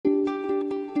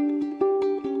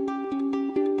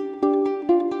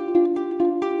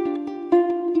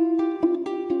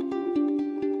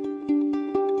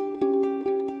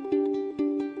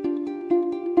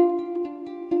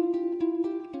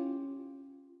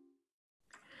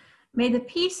May the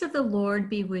peace of the Lord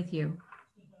be with you.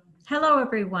 Hello,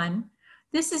 everyone.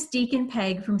 This is Deacon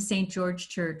Peg from St. George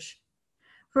Church.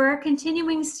 For our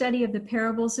continuing study of the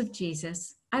parables of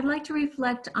Jesus, I'd like to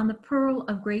reflect on the pearl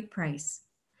of great price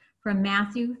from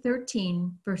Matthew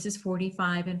 13, verses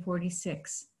 45 and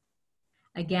 46.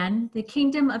 Again, the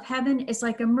kingdom of heaven is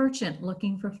like a merchant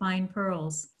looking for fine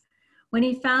pearls. When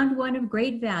he found one of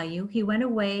great value, he went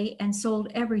away and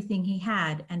sold everything he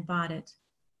had and bought it.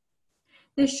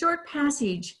 This short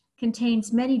passage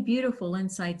contains many beautiful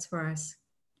insights for us.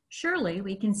 Surely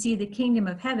we can see the kingdom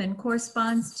of heaven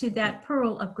corresponds to that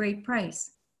pearl of great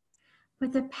price.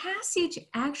 But the passage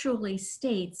actually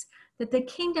states that the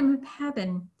kingdom of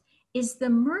heaven is the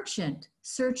merchant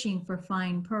searching for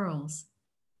fine pearls.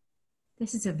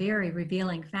 This is a very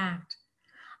revealing fact.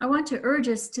 I want to urge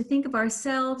us to think of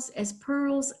ourselves as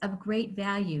pearls of great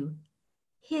value,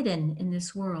 hidden in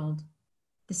this world,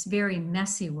 this very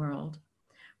messy world,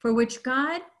 for which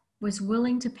God was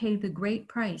willing to pay the great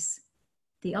price,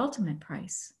 the ultimate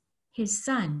price, his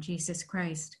Son, Jesus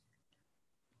Christ.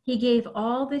 He gave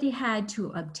all that he had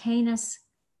to obtain us,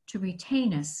 to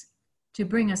retain us, to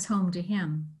bring us home to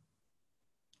him.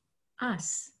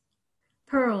 Us,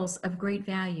 pearls of great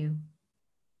value.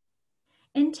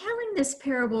 In telling this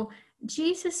parable,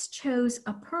 Jesus chose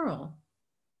a pearl,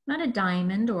 not a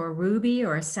diamond or a ruby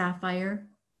or a sapphire,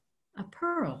 a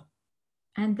pearl.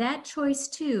 And that choice,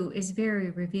 too, is very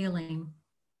revealing.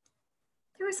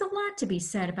 There is a lot to be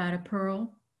said about a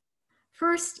pearl.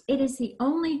 First, it is the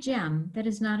only gem that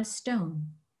is not a stone.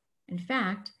 In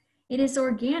fact, it is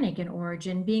organic in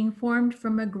origin, being formed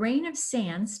from a grain of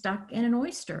sand stuck in an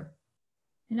oyster.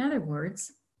 In other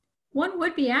words, one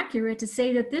would be accurate to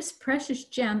say that this precious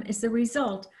gem is the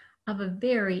result of a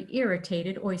very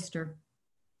irritated oyster.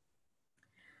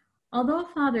 Although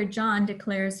Father John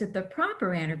declares that the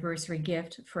proper anniversary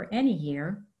gift for any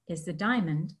year is the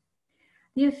diamond,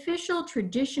 the official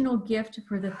traditional gift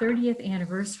for the 30th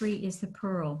anniversary is the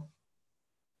pearl.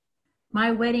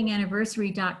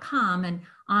 MyWeddingAnniversary.com, an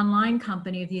online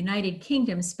company of the United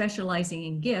Kingdom specializing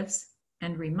in gifts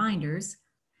and reminders,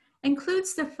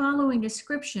 includes the following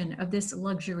description of this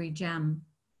luxury gem.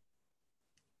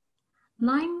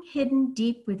 Lying hidden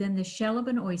deep within the shell of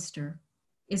an oyster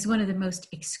is one of the most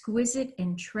exquisite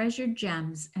and treasured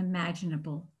gems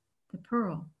imaginable, the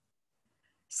pearl,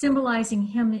 symbolizing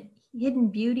hidden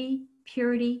beauty,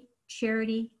 purity,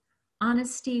 charity,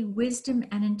 honesty, wisdom,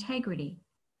 and integrity,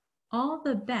 all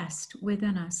the best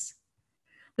within us.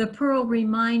 The pearl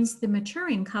reminds the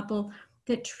maturing couple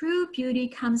that true beauty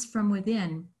comes from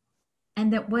within,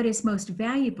 and that what is most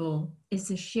valuable is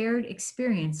the shared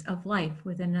experience of life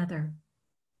with another.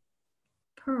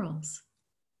 Pearls.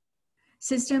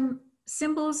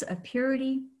 Symbols of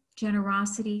purity,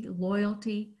 generosity,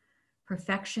 loyalty,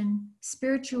 perfection,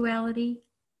 spirituality,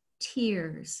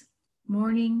 tears,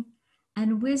 mourning,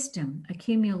 and wisdom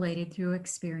accumulated through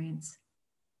experience.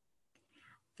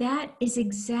 That is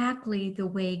exactly the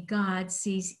way God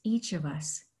sees each of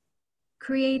us,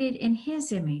 created in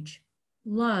his image,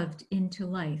 loved into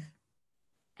life.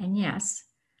 And yes,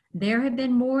 there have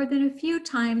been more than a few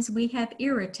times we have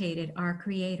irritated our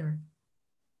Creator.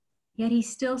 Yet he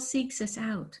still seeks us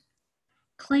out,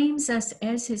 claims us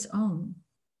as his own,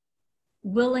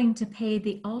 willing to pay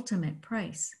the ultimate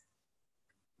price.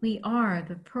 We are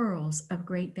the pearls of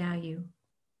great value.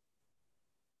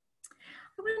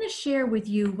 I want to share with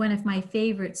you one of my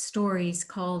favorite stories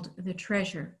called The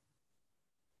Treasure.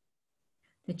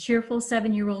 The cheerful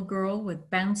 7-year-old girl with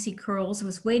bouncy curls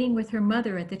was waiting with her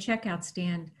mother at the checkout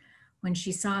stand when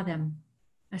she saw them,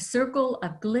 a circle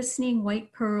of glistening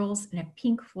white pearls in a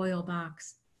pink foil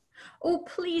box. "Oh,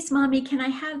 please, Mommy, can I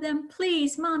have them?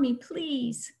 Please, Mommy,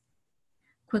 please."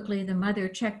 Quickly, the mother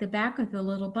checked the back of the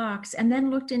little box and then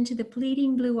looked into the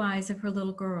pleading blue eyes of her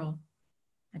little girl.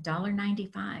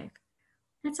 $1.95.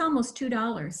 That's almost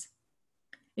 $2.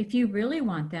 If you really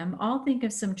want them, I'll think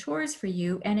of some chores for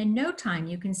you, and in no time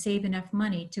you can save enough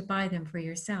money to buy them for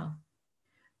yourself.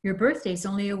 Your birthday's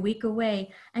only a week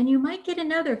away, and you might get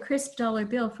another crisp dollar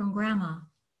bill from Grandma.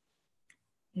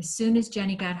 As soon as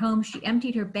Jenny got home, she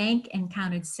emptied her bank and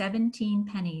counted 17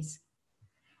 pennies.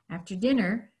 After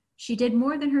dinner, she did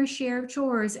more than her share of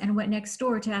chores and went next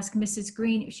door to ask Mrs.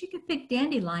 Green if she could pick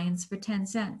dandelions for 10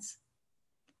 cents.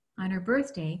 On her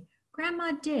birthday,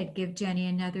 Grandma did give Jenny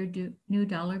another new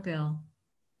dollar bill.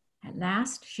 At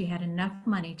last, she had enough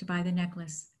money to buy the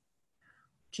necklace.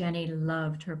 Jenny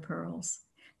loved her pearls.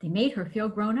 They made her feel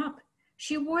grown up.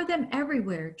 She wore them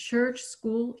everywhere, church,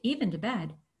 school, even to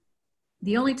bed.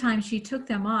 The only time she took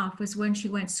them off was when she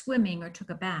went swimming or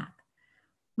took a bath.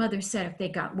 Mother said if they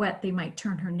got wet, they might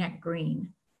turn her neck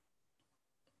green.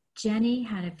 Jenny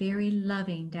had a very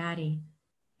loving daddy,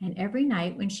 and every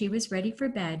night when she was ready for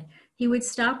bed, he would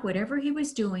stop whatever he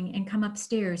was doing and come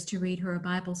upstairs to read her a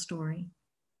Bible story.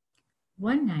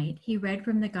 One night, he read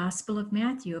from the Gospel of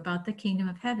Matthew about the kingdom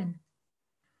of heaven.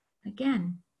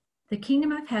 Again, the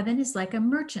kingdom of heaven is like a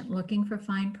merchant looking for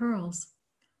fine pearls.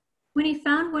 When he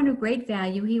found one of great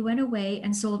value, he went away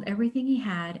and sold everything he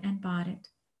had and bought it.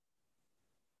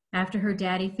 After her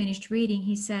daddy finished reading,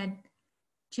 he said,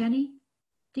 "Jenny,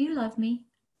 do you love me?"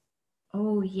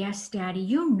 "Oh, yes, Daddy,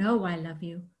 you know I love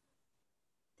you."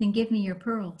 "Then give me your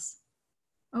pearls."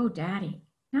 "Oh, Daddy,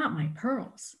 not my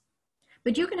pearls."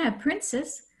 "But you can have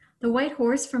Princess, the white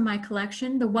horse from my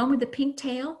collection, the one with the pink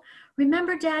tail.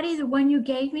 Remember, Daddy, the one you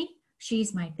gave me?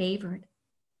 She's my favorite."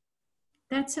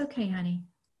 "That's okay, honey.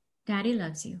 Daddy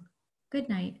loves you. Good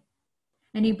night."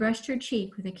 And he brushed her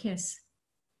cheek with a kiss.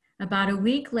 About a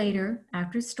week later,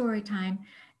 after story time,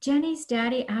 Jenny's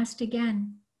daddy asked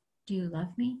again, "Do you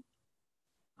love me?"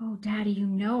 "Oh, Daddy, you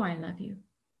know I love you."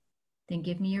 "Then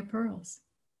give me your pearls."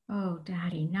 "Oh,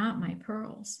 Daddy, not my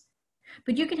pearls."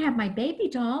 "But you can have my baby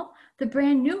doll, the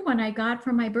brand new one I got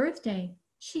for my birthday.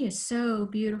 She is so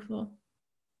beautiful."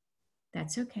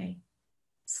 "That's okay.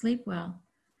 Sleep well.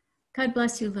 God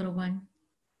bless you, little one.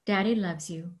 Daddy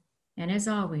loves you." And as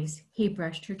always, he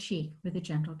brushed her cheek with a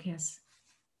gentle kiss.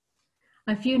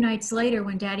 A few nights later,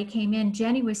 when Daddy came in,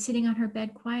 Jenny was sitting on her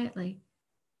bed quietly.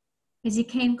 As he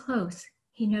came close,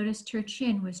 he noticed her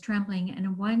chin was trembling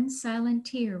and one silent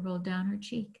tear rolled down her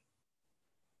cheek.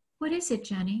 "What is it,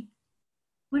 Jenny?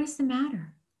 What is the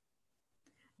matter?"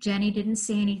 Jenny didn't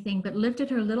say anything, but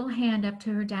lifted her little hand up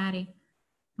to her daddy.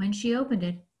 When she opened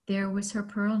it, there was her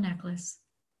pearl necklace.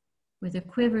 With a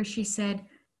quiver, she said,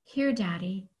 "Here,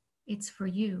 Daddy, it's for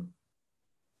you."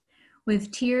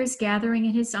 With tears gathering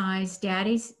in his eyes,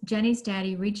 Jenny's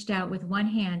daddy reached out with one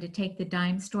hand to take the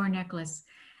dime store necklace,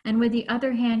 and with the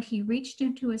other hand, he reached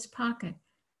into his pocket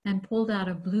and pulled out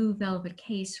a blue velvet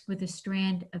case with a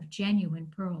strand of genuine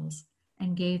pearls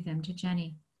and gave them to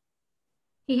Jenny.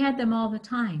 He had them all the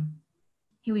time.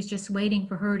 He was just waiting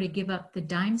for her to give up the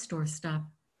dime store stuff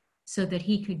so that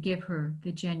he could give her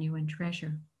the genuine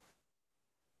treasure.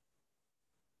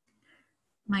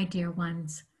 My dear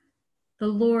ones, the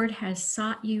Lord has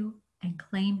sought you and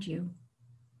claimed you.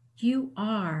 You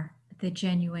are the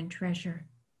genuine treasure,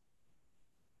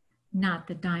 not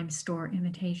the dime store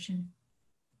imitation.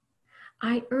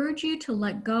 I urge you to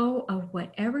let go of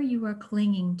whatever you are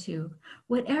clinging to,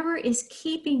 whatever is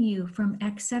keeping you from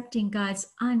accepting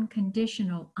God's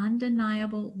unconditional,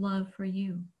 undeniable love for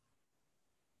you.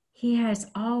 He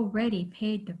has already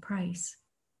paid the price,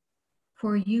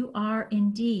 for you are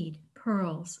indeed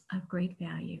pearls of great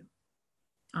value.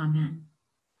 Amen.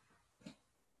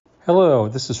 Hello,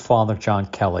 this is Father John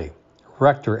Kelly,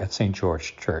 Rector at St.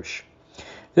 George Church.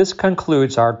 This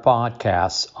concludes our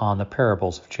podcasts on the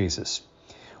parables of Jesus.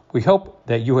 We hope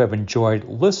that you have enjoyed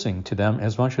listening to them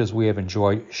as much as we have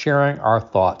enjoyed sharing our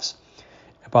thoughts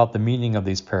about the meaning of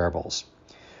these parables.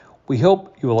 We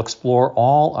hope you will explore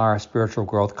all our spiritual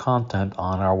growth content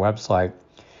on our website,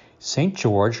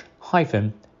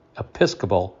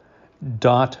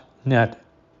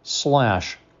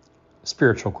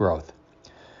 stgeorge-episcopal.net/spiritual growth.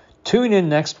 Tune in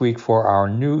next week for our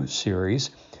new series,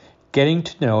 Getting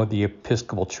to Know the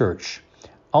Episcopal Church.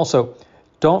 Also,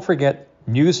 don't forget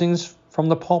Musings from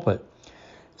the Pulpit,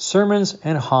 sermons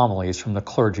and homilies from the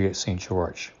clergy at St.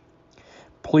 George.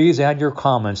 Please add your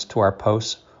comments to our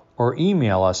posts or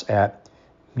email us at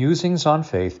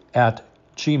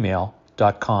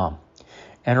musingsonfaith@gmail.com.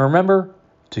 And remember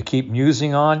to keep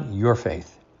musing on your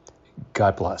faith.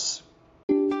 God bless.